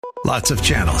Lots of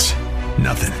channels,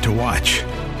 nothing to watch,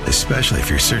 especially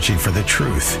if you're searching for the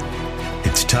truth.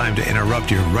 It's time to interrupt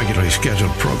your regularly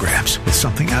scheduled programs with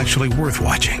something actually worth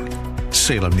watching.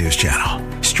 Salem News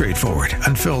Channel. Straightforward,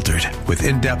 unfiltered, with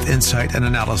in-depth insight and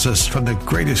analysis from the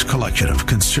greatest collection of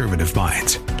conservative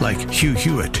minds like Hugh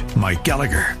Hewitt, Mike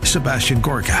Gallagher, Sebastian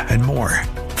Gorka, and more.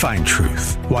 Find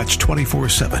truth. Watch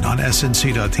 24/7 on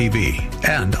snc.tv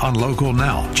and on Local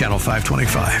Now, Channel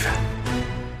 525.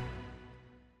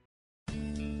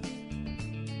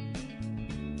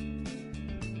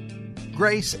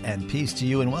 Grace and peace to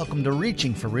you, and welcome to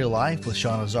Reaching for Real Life with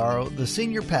Sean Azzaro, the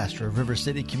senior pastor of River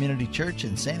City Community Church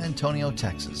in San Antonio,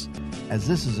 Texas. As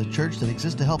this is a church that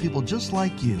exists to help people just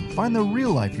like you find the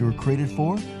real life you were created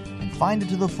for and find it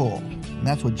to the full. And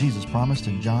that's what Jesus promised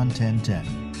in John 10:10.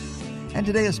 And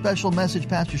today a special message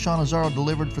Pastor Sean Azzaro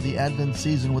delivered for the Advent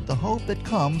season with the hope that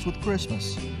comes with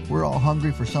Christmas. We're all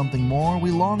hungry for something more. We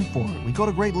long for it. We go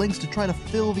to great lengths to try to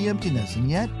fill the emptiness,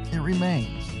 and yet it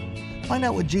remains. Find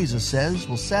out what Jesus says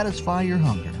will satisfy your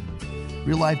hunger.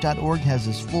 RealLife.org has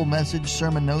this full message,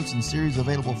 sermon notes, and series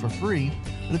available for free.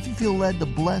 But if you feel led to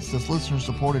bless this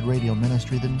listener-supported radio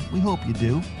ministry, then we hope you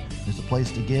do. There's a place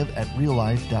to give at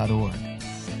RealLife.org.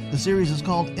 The series is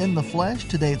called In the Flesh.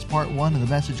 Today it's part 1 of the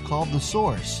message called The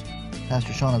Source.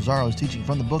 Pastor Sean Azzaro is teaching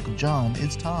from the book of John.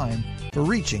 It's time for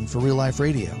Reaching for Real Life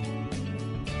Radio.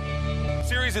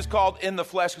 Series is called In the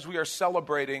Flesh because we are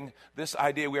celebrating this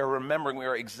idea, we are remembering, we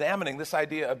are examining this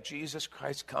idea of Jesus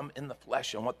Christ come in the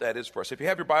flesh and what that is for us. If you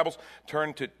have your Bibles,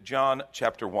 turn to John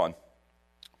chapter 1.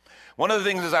 One of the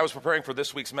things as I was preparing for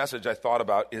this week's message I thought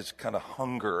about is kind of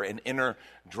hunger and inner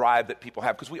drive that people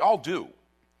have, because we all do.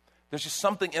 There's just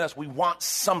something in us, we want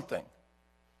something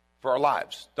for our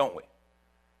lives, don't we?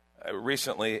 I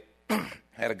recently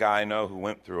had a guy I know who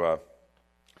went through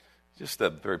just a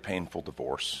very painful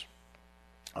divorce.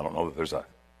 I don't know that there's a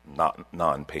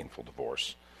non-painful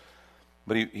divorce.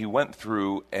 But he went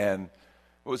through, and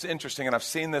it was interesting, and I've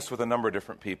seen this with a number of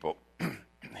different people.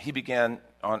 He began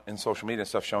in social media and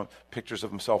stuff showing pictures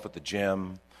of himself at the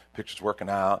gym, pictures working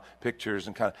out, pictures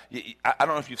and kind of, I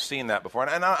don't know if you've seen that before.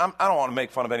 And I don't want to make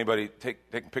fun of anybody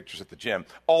taking pictures at the gym.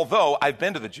 Although I've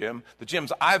been to the gym, the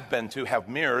gyms I've been to have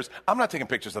mirrors. I'm not taking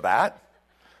pictures of that.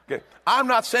 Okay, I'm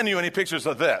not sending you any pictures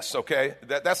of this, okay?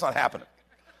 That's not happening.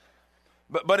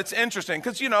 But it's interesting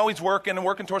because, he's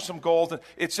working towards some goals. And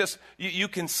it's just, you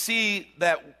can see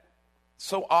that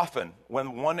so often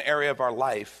when one area of our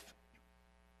life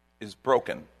is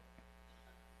broken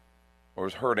or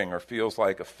is hurting or feels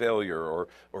like a failure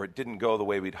or it didn't go the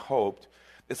way we'd hoped,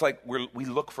 it's like we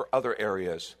look for other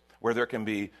areas where there can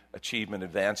be achievement,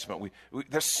 advancement.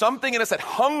 There's something in us that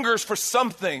hungers for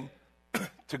something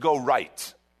to go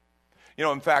right.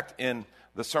 In fact, in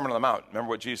the Sermon on the Mount, remember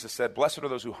what Jesus said? Blessed are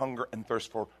those who hunger and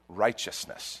thirst for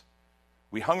righteousness.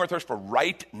 We hunger and thirst for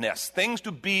rightness, things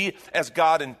to be as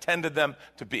God intended them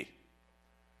to be.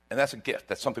 And that's a gift.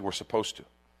 That's something we're supposed to.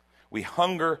 We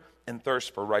hunger and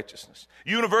thirst for righteousness.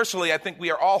 Universally, I think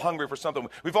we are all hungry for something.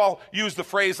 We've all used the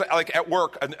phrase, like at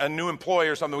work, a new employee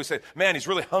or something, we say, man, he's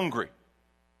really hungry.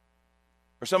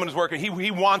 Or someone is working,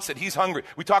 he wants it, he's hungry.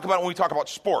 We talk about it when we talk about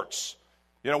sports.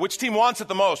 Which team wants it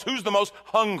the most? Who's the most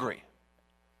hungry?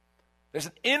 There's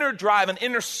an inner drive, an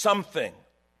inner something.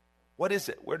 What is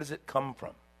it? Where does it come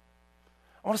from?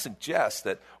 I want to suggest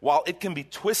that while it can be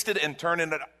twisted and turned,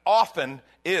 and it often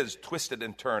is twisted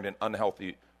and turned in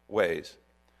unhealthy ways,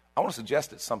 I want to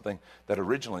suggest it's something that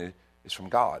originally is from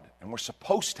God, and we're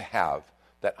supposed to have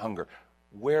that hunger.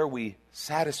 Where we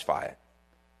satisfy it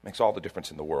makes all the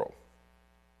difference in the world.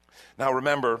 Now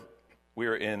remember,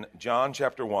 we're in John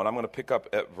chapter 1. I'm going to pick up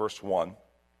at verse 1.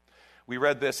 We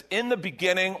read this, in the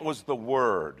beginning was the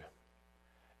Word,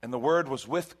 and the Word was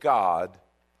with God,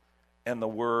 and the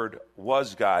Word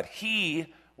was God.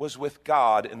 He was with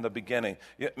God in the beginning.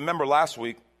 Remember last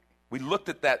week, we looked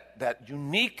at that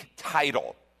unique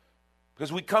title,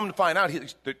 because we come to find out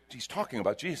he's talking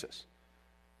about Jesus,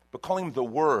 but calling him the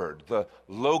Word, the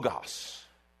Logos,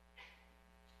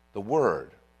 the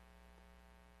Word.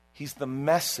 He's the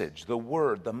message, the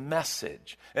Word, the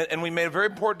message. And we made a very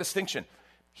important distinction.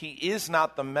 He is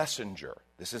not the messenger.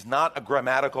 This is not a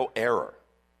grammatical error.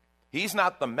 He's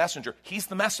not the messenger. He's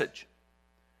the message.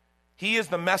 He is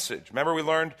the message. Remember, we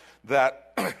learned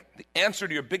that the answer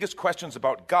to your biggest questions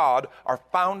about God are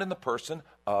found in the person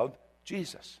of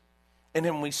Jesus. And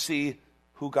then we see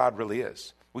who God really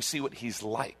is. We see what he's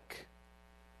like.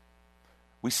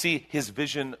 We see his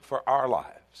vision for our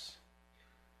lives.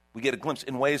 We get a glimpse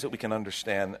in ways that we can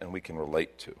understand and we can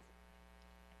relate to.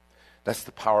 That's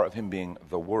the power of him being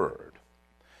the Word.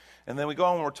 And then we go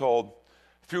on and we're told,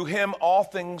 through him all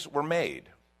things were made.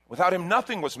 Without him,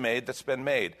 nothing was made that's been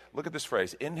made. Look at this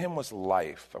phrase. In him was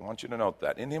life. I want you to note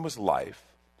that. In him was life,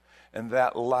 and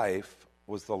that life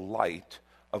was the light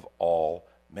of all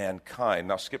mankind.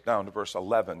 Now skip down to verse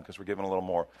 11 because we're given a little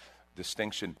more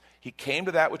distinction. He came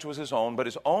to that which was his own, but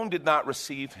his own did not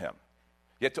receive him.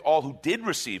 Yet to all who did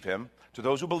receive him, to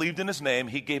those who believed in his name,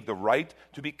 he gave the right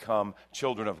to become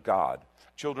children of God.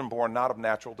 Children born not of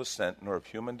natural descent, nor of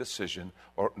human decision,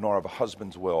 nor of a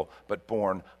husband's will, but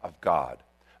born of God.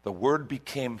 The Word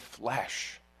became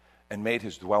flesh and made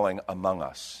his dwelling among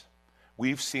us.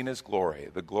 We've seen his glory,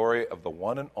 the glory of the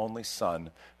one and only Son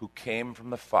who came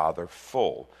from the Father,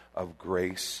 full of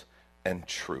grace and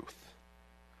truth.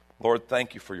 Lord,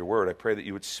 thank you for your word. I pray that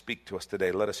you would speak to us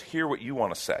today. Let us hear what you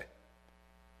want to say.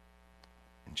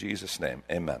 In Jesus' name,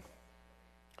 amen.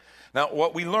 Now,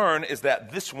 what we learn is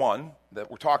that this one that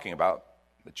we're talking about,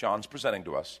 that John's presenting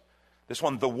to us, this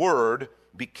one, the Word,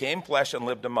 became flesh and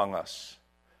lived among us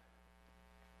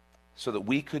so that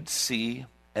we could see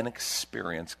and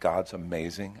experience God's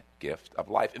amazing gift of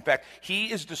life. In fact,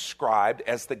 he is described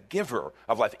as the giver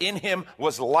of life. In him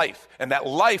was life, and that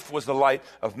life was the light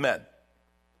of men.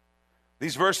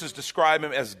 These verses describe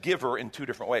him as giver in two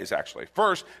different ways, actually.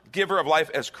 First, giver of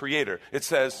life as creator. It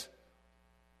says,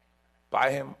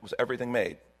 by him was everything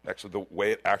made. Actually, the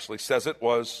way it actually says it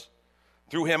was,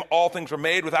 through him all things were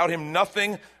made. Without him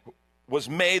nothing was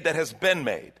made that has been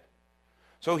made.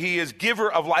 So he is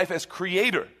giver of life as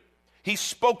creator. He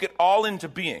spoke it all into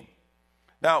being.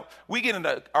 Now, we get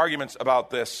into arguments about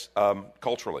this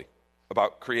culturally,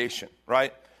 about creation,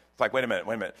 right? It's like, wait a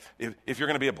minute. If you're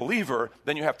going to be a believer,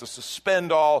 then you have to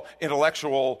suspend all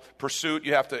intellectual pursuit.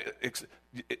 You have to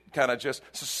kind of just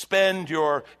suspend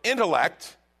your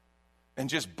intellect and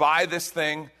just buy this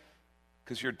thing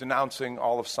because you're denouncing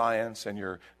all of science and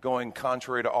you're going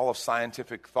contrary to all of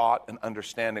scientific thought and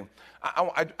understanding.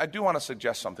 I do want to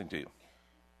suggest something to you.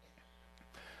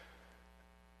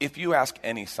 If you ask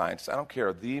any scientist, I don't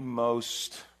care, the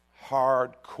most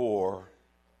hardcore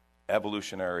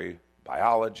evolutionary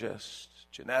biologist,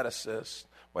 geneticist,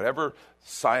 whatever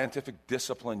scientific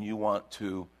discipline you want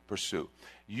to pursue,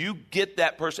 you get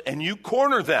that person and you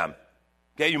corner them.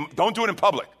 Okay, you don't do it in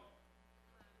public.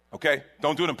 Okay,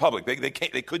 don't do it in public.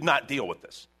 They could not deal with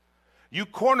this. You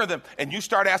corner them and you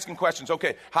start asking questions.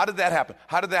 Okay, how did that happen?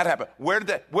 How did that happen? Where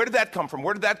did that come from?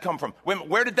 Where did that come from?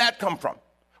 Where did that come from?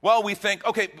 Well, we think,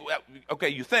 okay,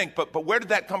 you think, but where did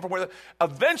that come from?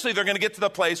 Eventually, they're going to get to the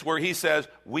place where he says,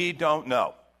 we don't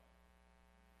know.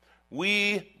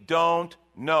 We don't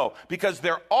know. Because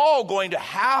they're all going to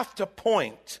have to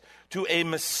point to a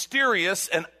mysterious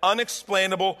and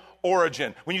unexplainable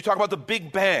origin. When you talk about the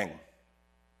Big Bang,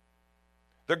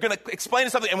 they're going to explain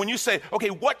something. And when you say, okay,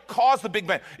 what caused the Big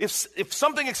Bang? If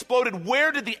something exploded,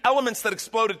 where did the elements that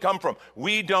exploded come from?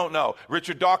 We don't know.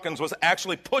 Richard Dawkins was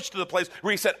actually pushed to the place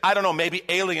where he said, I don't know, maybe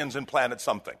aliens implanted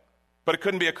something. But it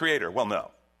couldn't be a creator. Well,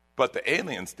 no. But the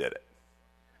aliens did it.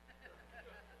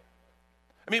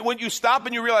 I mean, when you stop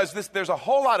and you realize this, there's a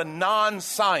whole lot of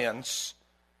non-science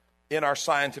in our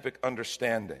scientific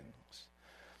understandings.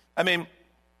 I mean,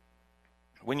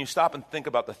 when you stop and think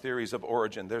about the theories of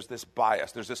origin, there's this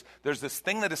bias. There's this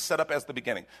thing that is set up as the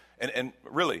beginning. And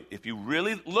really, if you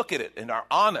really look at it and are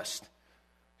honest,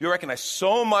 you recognize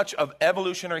so much of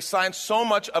evolutionary science, so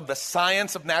much of the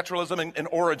science of naturalism and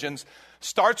origins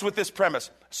starts with this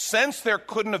premise. Since there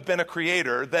couldn't have been a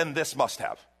creator, then this must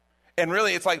have. And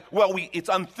really, it's like, well, it's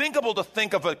unthinkable to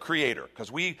think of a creator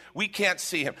because we can't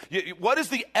see him. What is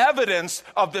the evidence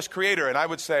of this creator? And I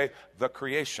would say the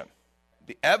creation.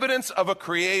 The evidence of a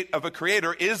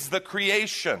creator is the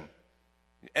creation.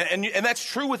 And that's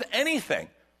true with anything.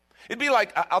 It'd be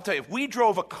like, I'll tell you, if we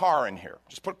drove a car in here,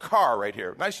 just put a car right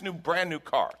here, nice new, brand new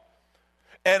car,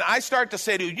 and I start to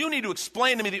say to you, you need to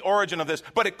explain to me the origin of this,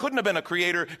 but it couldn't have been a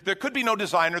creator, there could be no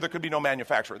designer, there could be no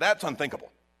manufacturer. That's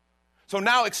unthinkable. So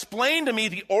now explain to me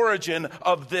the origin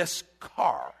of this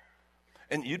car.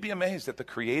 And you'd be amazed at the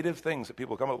creative things that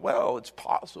people come up with. Well, it's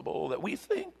possible that we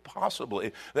think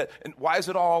possibly that, and why is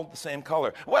it all the same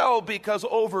color? Well, because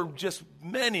over just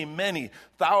many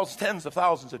thousands, tens of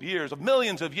thousands of years, of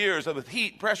millions of years of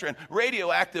heat, pressure, and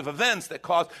radioactive events that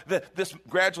caused this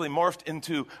gradually morphed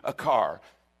into a car.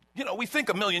 You know, we think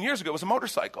a million years ago it was a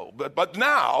motorcycle, but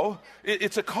now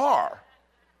it's a car.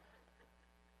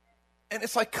 And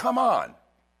it's like, come on.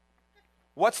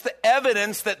 What's the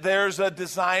evidence that there's a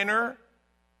designer,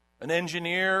 an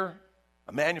engineer,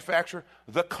 a manufacturer?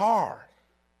 The car.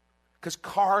 Because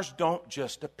cars don't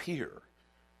just appear.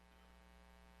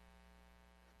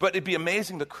 But it'd be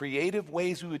amazing the creative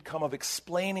ways we would come of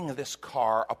explaining this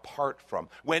car apart from.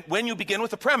 When you begin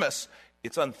with the premise,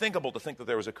 it's unthinkable to think that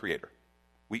there was a creator.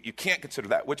 You can't consider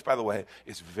that, which, by the way,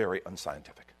 is very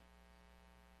unscientific.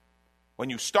 When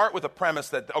you start with a premise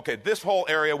that, okay, this whole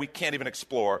area we can't even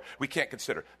explore, we can't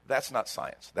consider, that's not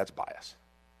science, that's bias.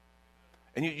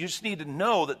 And you just need to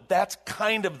know that that's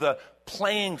kind of the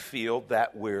playing field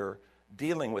that we're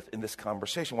dealing with in this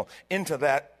conversation. Well, into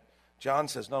that, John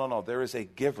says, no, there is a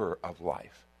giver of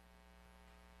life.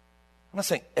 I'm not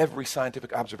saying every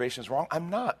scientific observation is wrong. I'm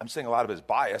not. I'm saying a lot of it is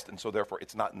biased, and so therefore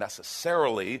it's not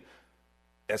necessarily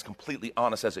as completely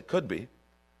honest as it could be,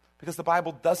 because the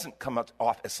Bible doesn't come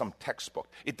off as some textbook.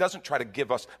 It doesn't try to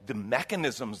give us the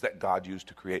mechanisms that God used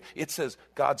to create. It says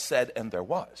God said, and there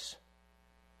was.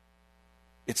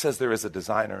 It says there is a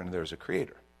designer and there's a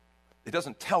creator. It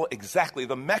doesn't tell exactly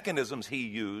the mechanisms he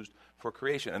used for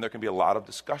creation. And there can be a lot of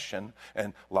discussion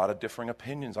and a lot of differing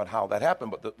opinions on how that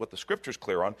happened. But what the Scripture's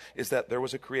clear on is that there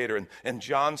was a creator. And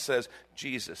John says,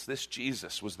 this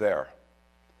Jesus was there.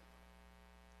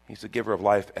 He's the giver of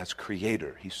life as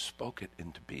creator. He spoke it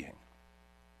into being.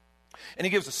 And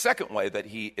he gives a second way that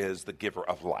he is the giver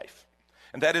of life.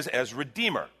 And that is as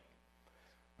redeemer.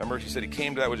 Remember, he said he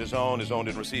came to that which his own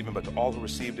didn't receive him, but to all who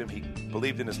received him, he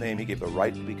believed in his name, he gave the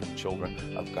right to become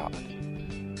children of God.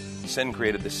 Sin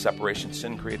created this separation.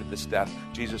 Sin created this death.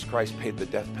 Jesus Christ paid the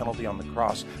death penalty on the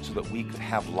cross so that we could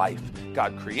have life.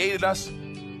 God created us,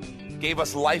 gave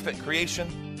us life at creation,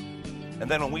 and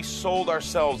then when we sold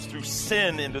ourselves through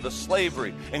sin into the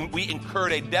slavery and we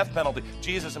incurred a death penalty,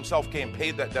 Jesus himself came,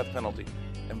 paid that death penalty,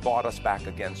 and bought us back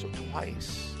again. So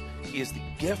twice, he is the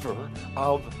giver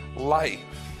of life.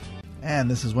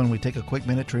 And this is when we take a quick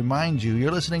minute to remind you,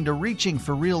 you're listening to Reaching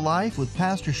for Real Life with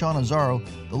Pastor Sean Azzaro,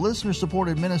 the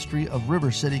listener-supported ministry of River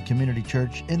City Community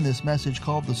Church, in this message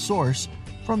called The Source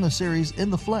from the series In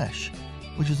the Flesh,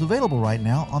 which is available right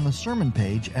now on the sermon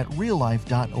page at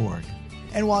reallife.org.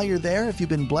 And while you're there, if you've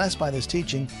been blessed by this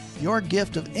teaching, your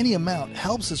gift of any amount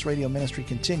helps this radio ministry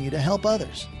continue to help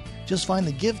others. Just find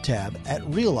the Give tab at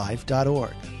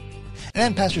reallife.org.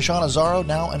 And Pastor Sean Azzaro,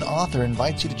 now an author,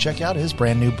 invites you to check out his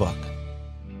brand new book.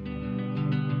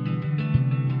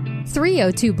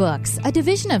 302 Books, a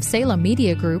division of Salem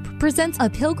Media Group, presents A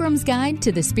Pilgrim's Guide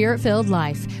to the Spirit-Filled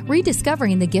Life,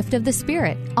 Rediscovering the Gift of the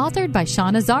Spirit, authored by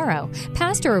Sean Azzaro,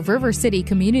 pastor of River City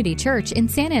Community Church in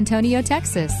San Antonio,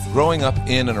 Texas. Growing up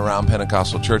in and around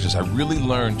Pentecostal churches, I really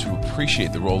learned to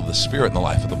appreciate the role of the Spirit in the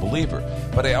life of the believer.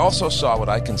 But I also saw what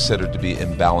I considered to be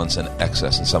imbalance and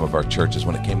excess in some of our churches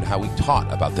when it came to how we taught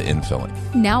about the infilling.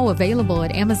 Now available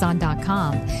at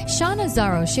Amazon.com, Sean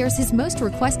Azzaro shares his most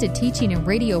requested teaching and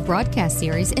radio broadcast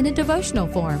series in a devotional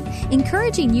form,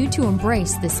 encouraging you to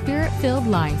embrace the Spirit-filled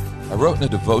life. I wrote in a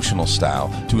devotional style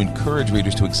to encourage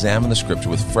readers to examine the Scripture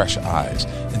with fresh eyes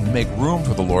and make room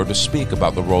for the Lord to speak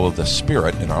about the role of the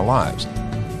Spirit in our lives.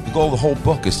 The goal of the whole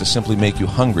book is to simply make you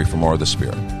hungry for more of the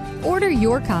Spirit. Order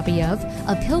your copy of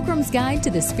A Pilgrim's Guide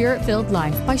to the Spirit-Filled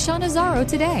Life by Sean Azzaro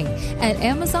today at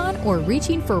Amazon or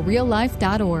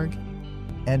reachingforreallife.org.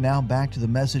 And now back to the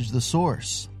message, The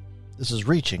Source. This is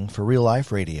Reaching for Real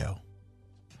Life Radio.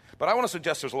 But I want to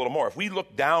suggest there's a little more. If we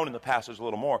look down in the passage a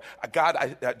little more,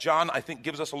 John, I think,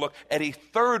 gives us a look at a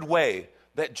third way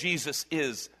that Jesus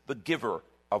is the giver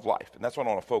of life. And that's what I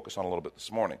want to focus on a little bit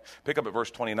this morning. Pick up at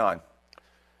verse 29.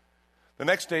 The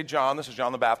next day, John, this is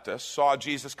John the Baptist, saw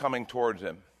Jesus coming towards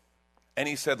him. And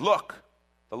he said, "Look,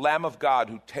 the Lamb of God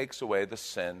who takes away the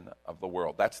sin of the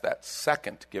world." That's that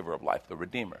second giver of life, the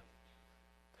Redeemer.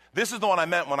 This is the one I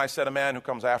meant when I said a man who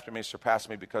comes after me surpassed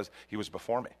me because he was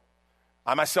before me.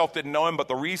 I myself didn't know him, but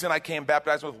the reason I came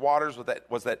baptized with waters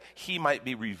was that he might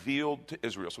be revealed to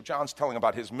Israel. So John's telling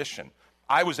about his mission.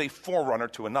 I was a forerunner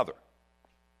to another.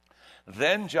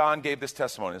 Then John gave this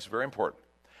testimony. It's very important.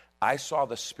 I saw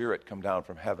the Spirit come down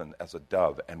from heaven as a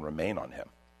dove and remain on him.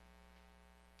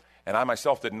 And I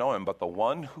myself didn't know him, but the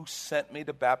one who sent me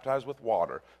to baptize with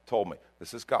water told me,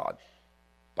 this is God.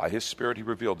 By his Spirit he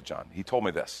revealed to John. He told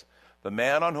me this: the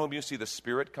man on whom you see the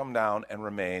Spirit come down and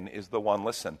remain is the one,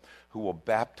 listen, who will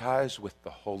baptize with the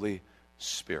Holy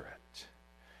Spirit.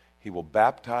 He will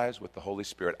baptize with the Holy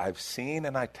Spirit. I've seen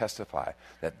and I testify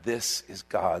that this is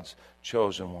God's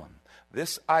chosen one.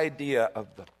 This idea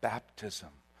of the baptism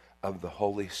of the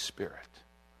Holy Spirit,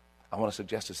 I want to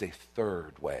suggest, is a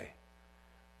third way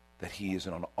that he is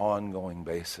on an ongoing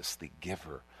basis the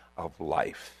giver of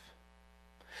life.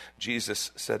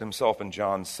 Jesus said himself in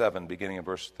John 7, beginning in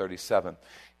verse 37,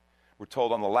 we're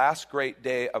told, on the last great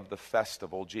day of the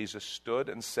festival, Jesus stood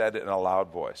and said in a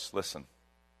loud voice, listen,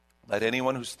 let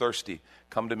anyone who's thirsty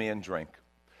come to me and drink.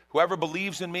 Whoever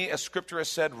believes in me, as Scripture has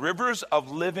said, rivers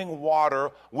of living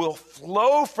water will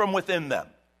flow from within them.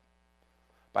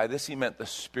 By this he meant the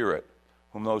Spirit,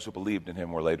 whom those who believed in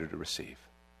him were later to receive.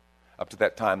 Up to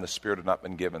that time, the Spirit had not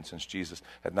been given since Jesus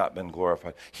had not been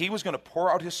glorified. He was going to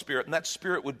pour out his Spirit, and that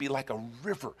Spirit would be like a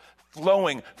river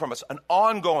flowing from us, an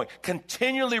ongoing,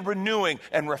 continually renewing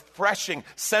and refreshing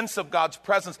sense of God's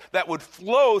presence that would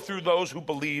flow through those who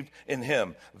believed in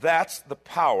him. That's the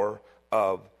power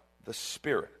of the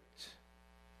Spirit.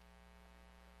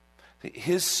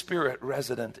 His Spirit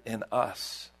resident in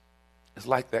us is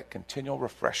like that continual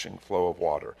refreshing flow of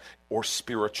water or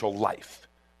spiritual life.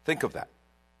 Think of that.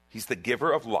 He's the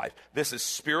giver of life. This is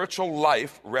spiritual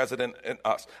life resident in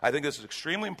us. I think this is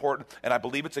extremely important, and I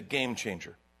believe it's a game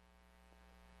changer.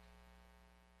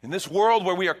 In this world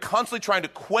where we are constantly trying to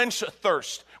quench a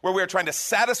thirst, where we are trying to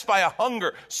satisfy a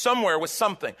hunger somewhere with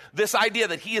something, this idea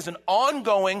that he is an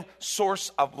ongoing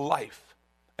source of life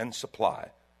and supply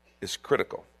is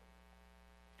critical.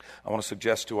 I want to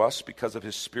suggest to us, because of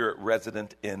his Spirit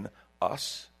resident in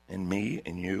us, in me,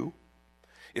 in you,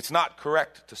 it's not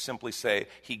correct to simply say,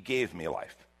 he gave me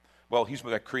life. Well, he's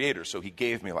my creator, so he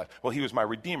gave me life. Well, he was my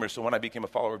redeemer, so when I became a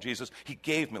follower of Jesus, he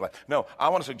gave me life. No, I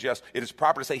want to suggest it is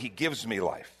proper to say he gives me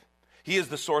life. He is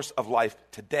the source of life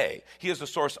today. He is the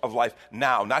source of life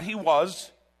now. Not he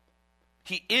was,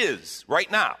 he is right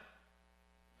now.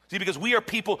 See, because we are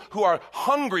people who are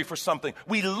hungry for something.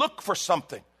 We look for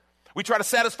something. We try to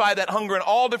satisfy that hunger in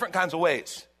all different kinds of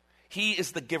ways. He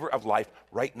is the giver of life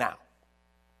right now.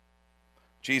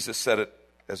 Jesus said it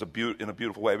in a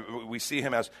beautiful way. We see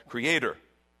him as creator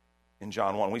in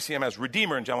John 1. We see him as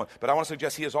redeemer in John 1. But I want to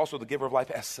suggest he is also the giver of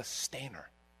life as sustainer.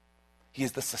 He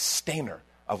is the sustainer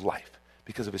of life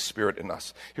because of his Spirit in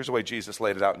us. Here's the way Jesus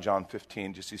laid it out in John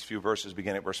 15, just these few verses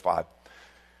beginning at verse 5.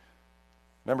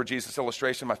 Remember Jesus'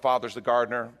 illustration, my Father's the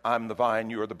gardener, I'm the vine,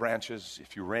 you are the branches.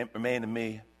 If you remain in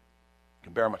me, you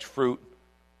can bear much fruit.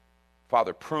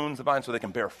 Father prunes the vine so they can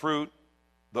bear fruit.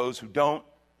 Those who don't,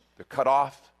 they're cut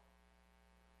off.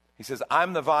 He says,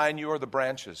 I'm the vine, you are the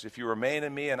branches. If you remain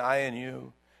in me and I in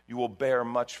you, you will bear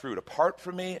much fruit. Apart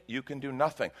from me, you can do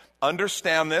nothing.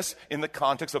 Understand this in the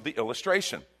context of the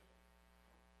illustration.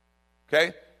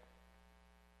 Okay?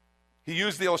 He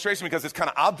used the illustration because it's kind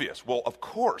of obvious. Well, of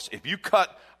course, if you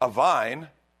cut a vine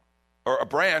or a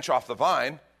branch off the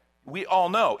vine, we all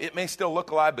know it may still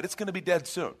look alive, but it's going to be dead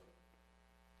soon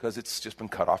because it's just been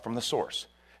cut off from the source.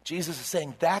 Jesus is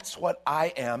saying, that's what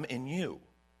I am in you.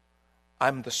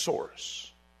 I'm the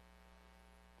source.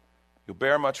 You'll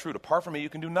bear much fruit. Apart from me, you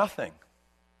can do nothing.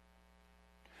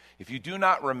 If you do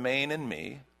not remain in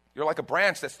me, you're like a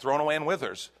branch that's thrown away and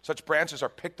withers. Such branches are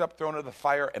picked up, thrown into the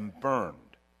fire, and burned.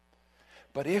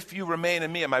 But if you remain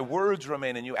in me and my words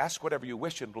remain in you, ask whatever you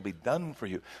wish and it will be done for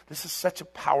you. This is such a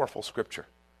powerful scripture.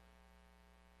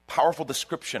 Powerful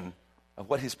description of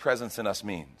what his presence in us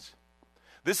means.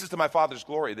 This is to my Father's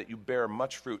glory that you bear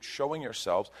much fruit, showing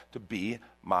yourselves to be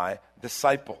my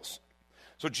disciples.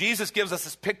 So Jesus gives us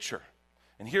this picture.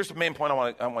 And here's the main point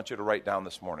I want you to write down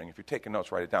this morning. If you're taking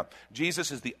notes, write it down.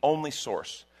 Jesus is the only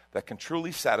source that can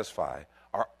truly satisfy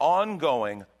our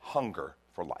ongoing hunger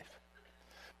for life.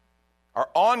 Our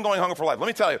ongoing hunger for life. Let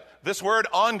me tell you, this word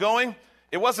ongoing,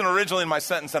 it wasn't originally in my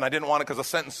sentence, and I didn't want it because a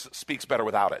sentence speaks better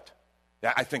without it.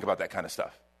 Yeah, I think about that kind of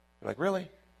stuff. You're like, really?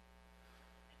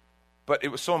 But it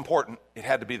was so important, it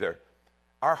had to be there.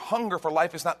 Our hunger for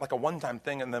life is not like a one-time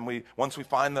thing, and then once we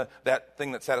find that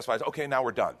thing that satisfies, okay, now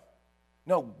we're done.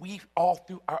 No, we all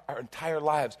through our entire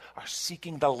lives are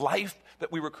seeking the life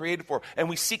that we were created for, and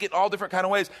we seek it all different kind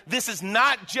of ways. This is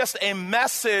not just a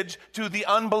message to the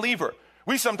unbeliever.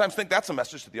 We sometimes think that's a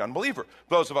message to the unbeliever.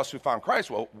 Those of us who found Christ,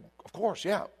 well, of course,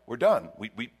 yeah, we're done.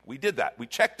 We did that. We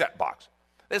checked that box.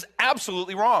 That is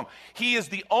absolutely wrong. He is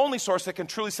the only source that can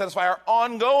truly satisfy our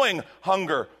ongoing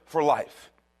hunger for life.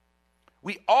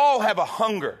 We all have a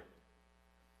hunger.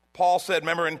 Paul said,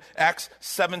 remember in Acts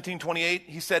 17:28,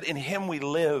 he said, in him we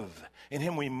live, in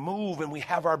him we move, and we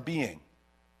have our being.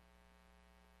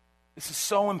 This is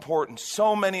so important.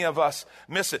 So many of us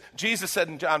miss it. Jesus said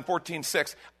in John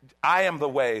 14:6, I am the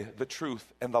way, the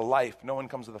truth, and the life. No one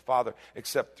comes to the Father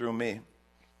except through me.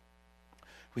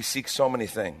 We seek so many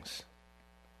things.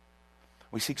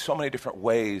 We seek so many different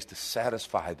ways to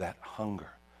satisfy that hunger.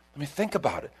 I mean, think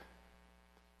about it.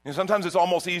 You know, sometimes it's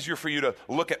almost easier for you to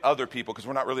look at other people because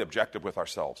we're not really objective with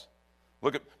ourselves.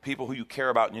 Look at people who you care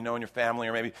about and you know in your family,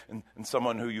 or maybe in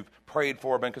someone who you've prayed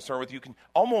for, been concerned with. You can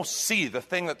almost see the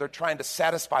thing that they're trying to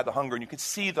satisfy the hunger, and you can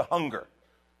see the hunger.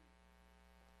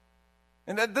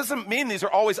 And that doesn't mean these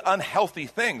are always unhealthy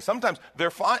things. Sometimes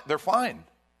they're fine.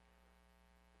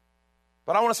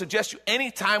 But I want to suggest to you,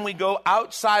 anytime we go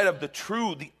outside of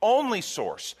the only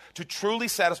source to truly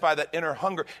satisfy that inner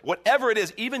hunger, whatever it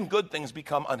is, even good things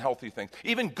become unhealthy things.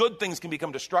 Even good things can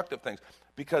become destructive things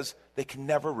because they can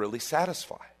never really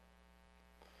satisfy.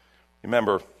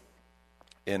 Remember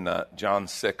in John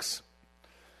 6,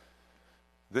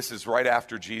 this is right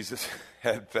after Jesus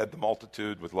had fed the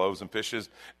multitude with loaves and fishes,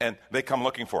 and they come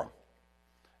looking for him.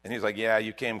 And he's like, yeah,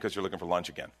 you came because you're looking for lunch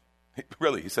again.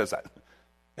 Really, he says that.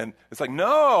 And it's like,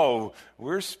 no,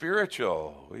 we're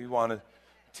spiritual. We want to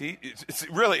teach.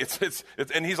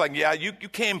 And he's like, yeah, you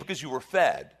came because you were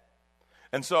fed.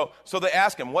 And so they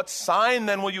ask him, what sign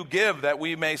then will you give that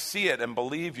we may see it and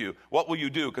believe you? What will you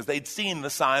do? Because they'd seen the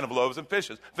sign of loaves and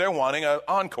fishes. They're wanting an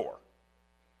encore.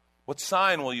 What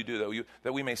sign will you do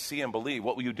that we may see and believe?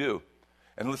 What will you do?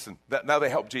 And listen, now they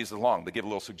help Jesus along. They give a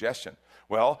little suggestion.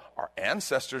 Well, our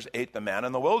ancestors ate the manna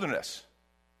in the wilderness.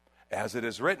 As it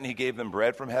is written, he gave them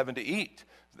bread from heaven to eat.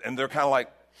 And they're kind of like,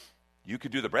 you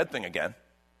could do the bread thing again.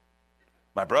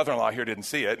 My brother-in-law here didn't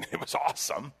see it. It was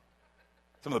awesome.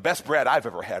 Some of the best bread I've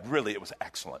ever had. Really, it was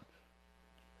excellent.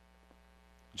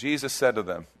 Jesus said to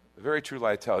them, very truly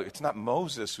I tell you, it's not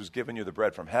Moses who's given you the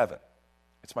bread from heaven.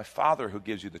 It's my Father who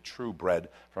gives you the true bread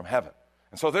from heaven.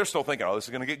 And so they're still thinking, oh, this is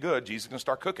going to get good. Jesus is going to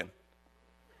start cooking.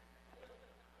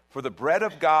 For the bread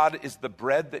of God is the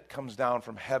bread that comes down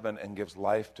from heaven and gives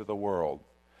life to the world.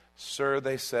 Sir,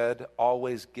 they said,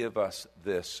 always give us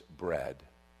this bread.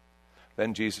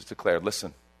 Then Jesus declared,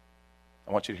 listen,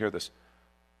 I want you to hear this.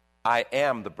 I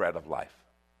am the bread of life.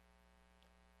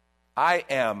 I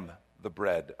am the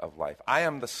bread of life. I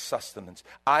am the sustenance.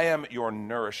 I am your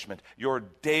nourishment, your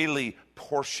daily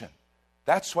portion.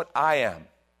 That's what I am.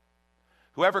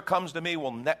 Whoever comes to me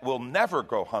will never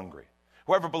go hungry.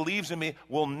 Whoever believes in me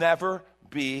will never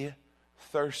be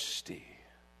thirsty.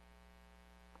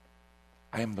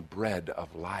 I am the bread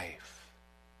of life.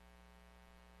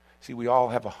 See, we all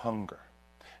have a hunger.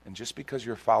 And just because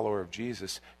you're a follower of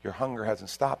Jesus, your hunger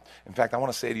hasn't stopped. In fact, I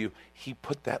want to say to you, he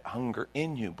put that hunger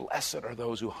in you. Blessed are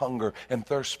those who hunger and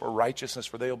thirst for righteousness,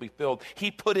 for they will be filled. He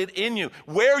put it in you.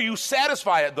 Where you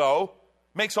satisfy it, though,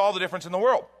 makes all the difference in the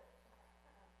world.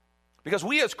 Because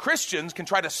we as Christians can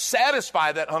try to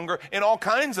satisfy that hunger in all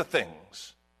kinds of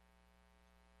things.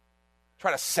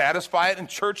 Try to satisfy it in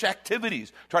church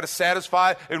activities. Try to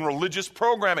satisfy it in religious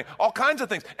programming. All kinds of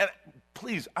things. And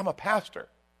please, I'm a pastor.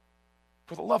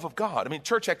 For the love of God. I mean,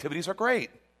 church activities are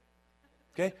great.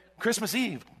 Okay? Christmas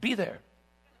Eve, be there.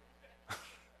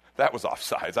 That was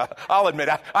offsides. I'll admit,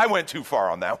 I went too far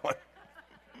on that one.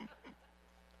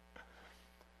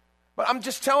 But I'm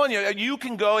just telling you, you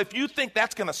can go, if you think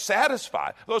that's going to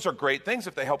satisfy, those are great things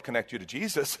if they help connect you to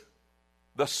Jesus,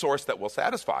 the source that will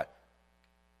satisfy.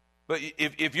 But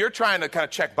if you're trying to kind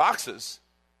of check boxes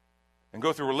and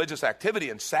go through religious activity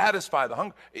and satisfy the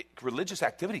hunger, religious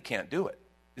activity can't do it.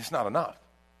 It's not enough.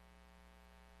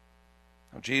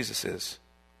 Now, Jesus is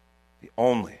the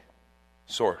only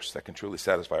source that can truly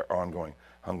satisfy our ongoing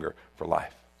hunger for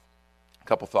life. A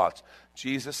couple thoughts.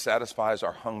 Jesus satisfies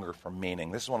our hunger for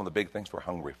meaning. This is one of the big things we're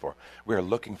hungry for. We are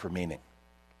looking for meaning.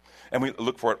 And we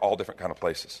look for it all different kind of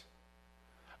places.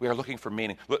 We are looking for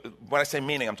meaning. When I say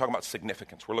meaning, I'm talking about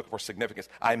significance. We're looking for significance.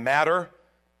 I matter,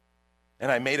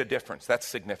 and I made a difference. That's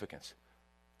significance.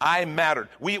 I mattered.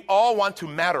 We all want to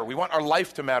matter. We want our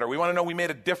life to matter. We want to know we made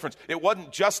a difference. It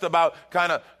wasn't just about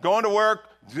kind of going to work,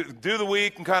 do the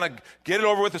week, and kind of get it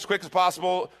over with as quick as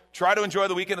possible, try to enjoy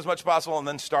the weekend as much as possible, and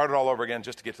then start it all over again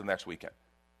just to get to the next weekend.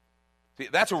 See,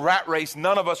 that's a rat race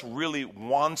none of us really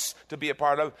wants to be a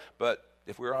part of, but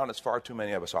if we're honest, far too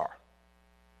many of us are.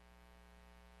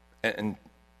 And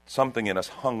something in us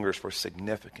hungers for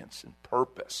significance and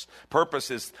purpose. Purpose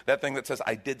is that thing that says,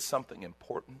 I did something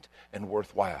important and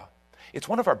worthwhile. It's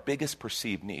one of our biggest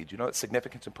perceived needs. You know that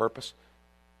significance and purpose?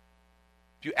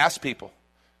 If you ask people,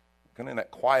 kind of in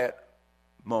that quiet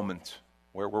moment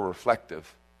where we're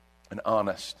reflective and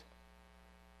honest,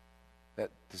 that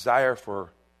desire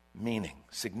for meaning,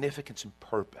 significance, and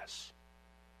purpose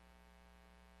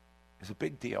is a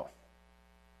big deal.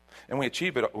 And we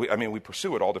achieve it, we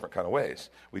pursue it all different kind of ways.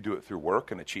 We do it through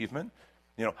work and achievement.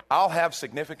 You know, I'll have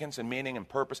significance and meaning and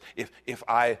purpose if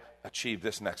I achieve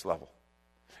this next level.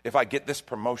 If I get this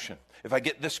promotion, if I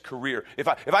get this career, if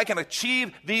I can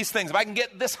achieve these things, if I can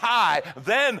get this high,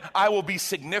 then I will be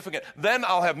significant. Then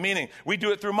I'll have meaning. We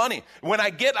do it through money. When I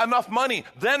get enough money,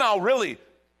 then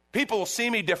people will see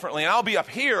me differently, and I'll be up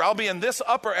here. I'll be in this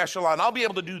upper echelon. I'll be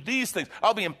able to do these things.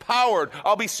 I'll be empowered.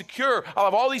 I'll be secure. I'll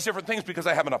have all these different things because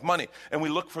I have enough money. And we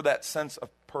look for that sense of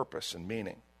purpose and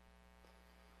meaning.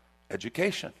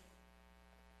 Education.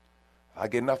 If I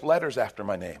get enough letters after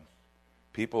my name,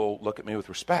 people look at me with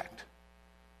respect.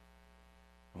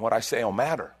 And what I say will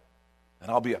matter.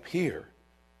 And I'll be up here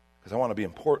because I want to be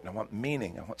important. I want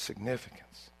meaning. I want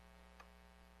significance.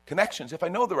 Connections. If I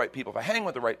know the right people, if I hang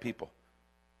with the right people,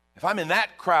 if I'm in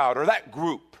that crowd or that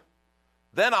group,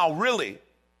 Then I'll really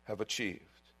have achieved.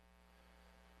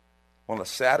 One of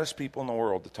the saddest people in the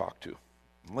world to talk to.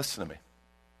 And listen to me.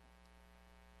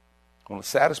 One of the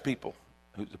saddest people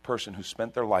is the person who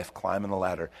spent their life climbing the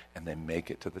ladder and they make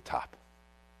it to the top.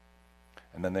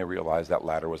 And then they realize that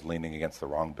ladder was leaning against the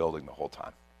wrong building the whole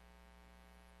time.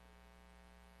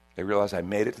 They realize I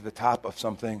made it to the top of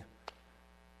something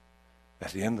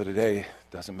at the end of the day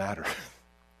doesn't matter.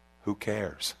 Who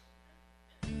cares?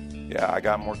 Yeah, I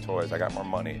got more toys. I got more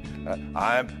money.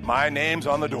 My name's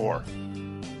on the door.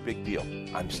 Big deal.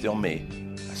 I'm still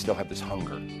me. I still have this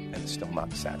hunger, and it's still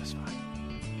not satisfied.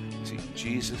 See,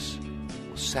 Jesus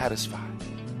will satisfy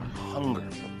our hunger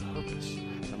for purpose,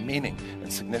 for meaning,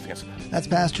 and significance. That's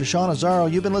Pastor Sean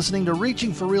Azzaro. You've been listening to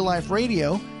Reaching for Real Life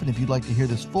Radio. And if you'd like to hear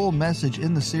this full message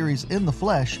in the series In the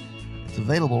Flesh, it's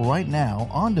available right now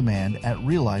on demand at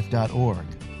reallife.org.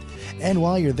 And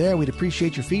while you're there, we'd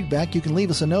appreciate your feedback. You can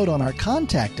leave us a note on our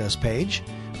Contact Us page.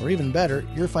 Or even better,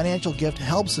 your financial gift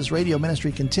helps this radio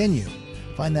ministry continue.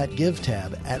 Find that Give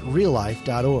tab at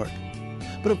reallife.org.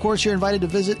 But of course, you're invited to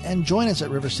visit and join us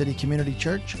at River City Community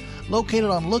Church,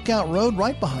 located on Lookout Road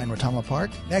right behind Rotama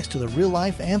Park, next to the Real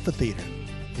Life Amphitheater.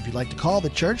 If you'd like to call the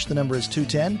church, the number is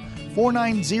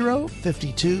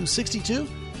 210-490-5262.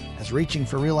 As Reaching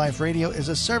for Real Life Radio is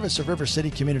a service of River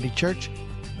City Community Church.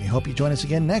 We hope you join us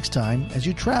again next time as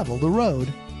you travel the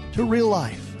road to real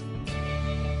life.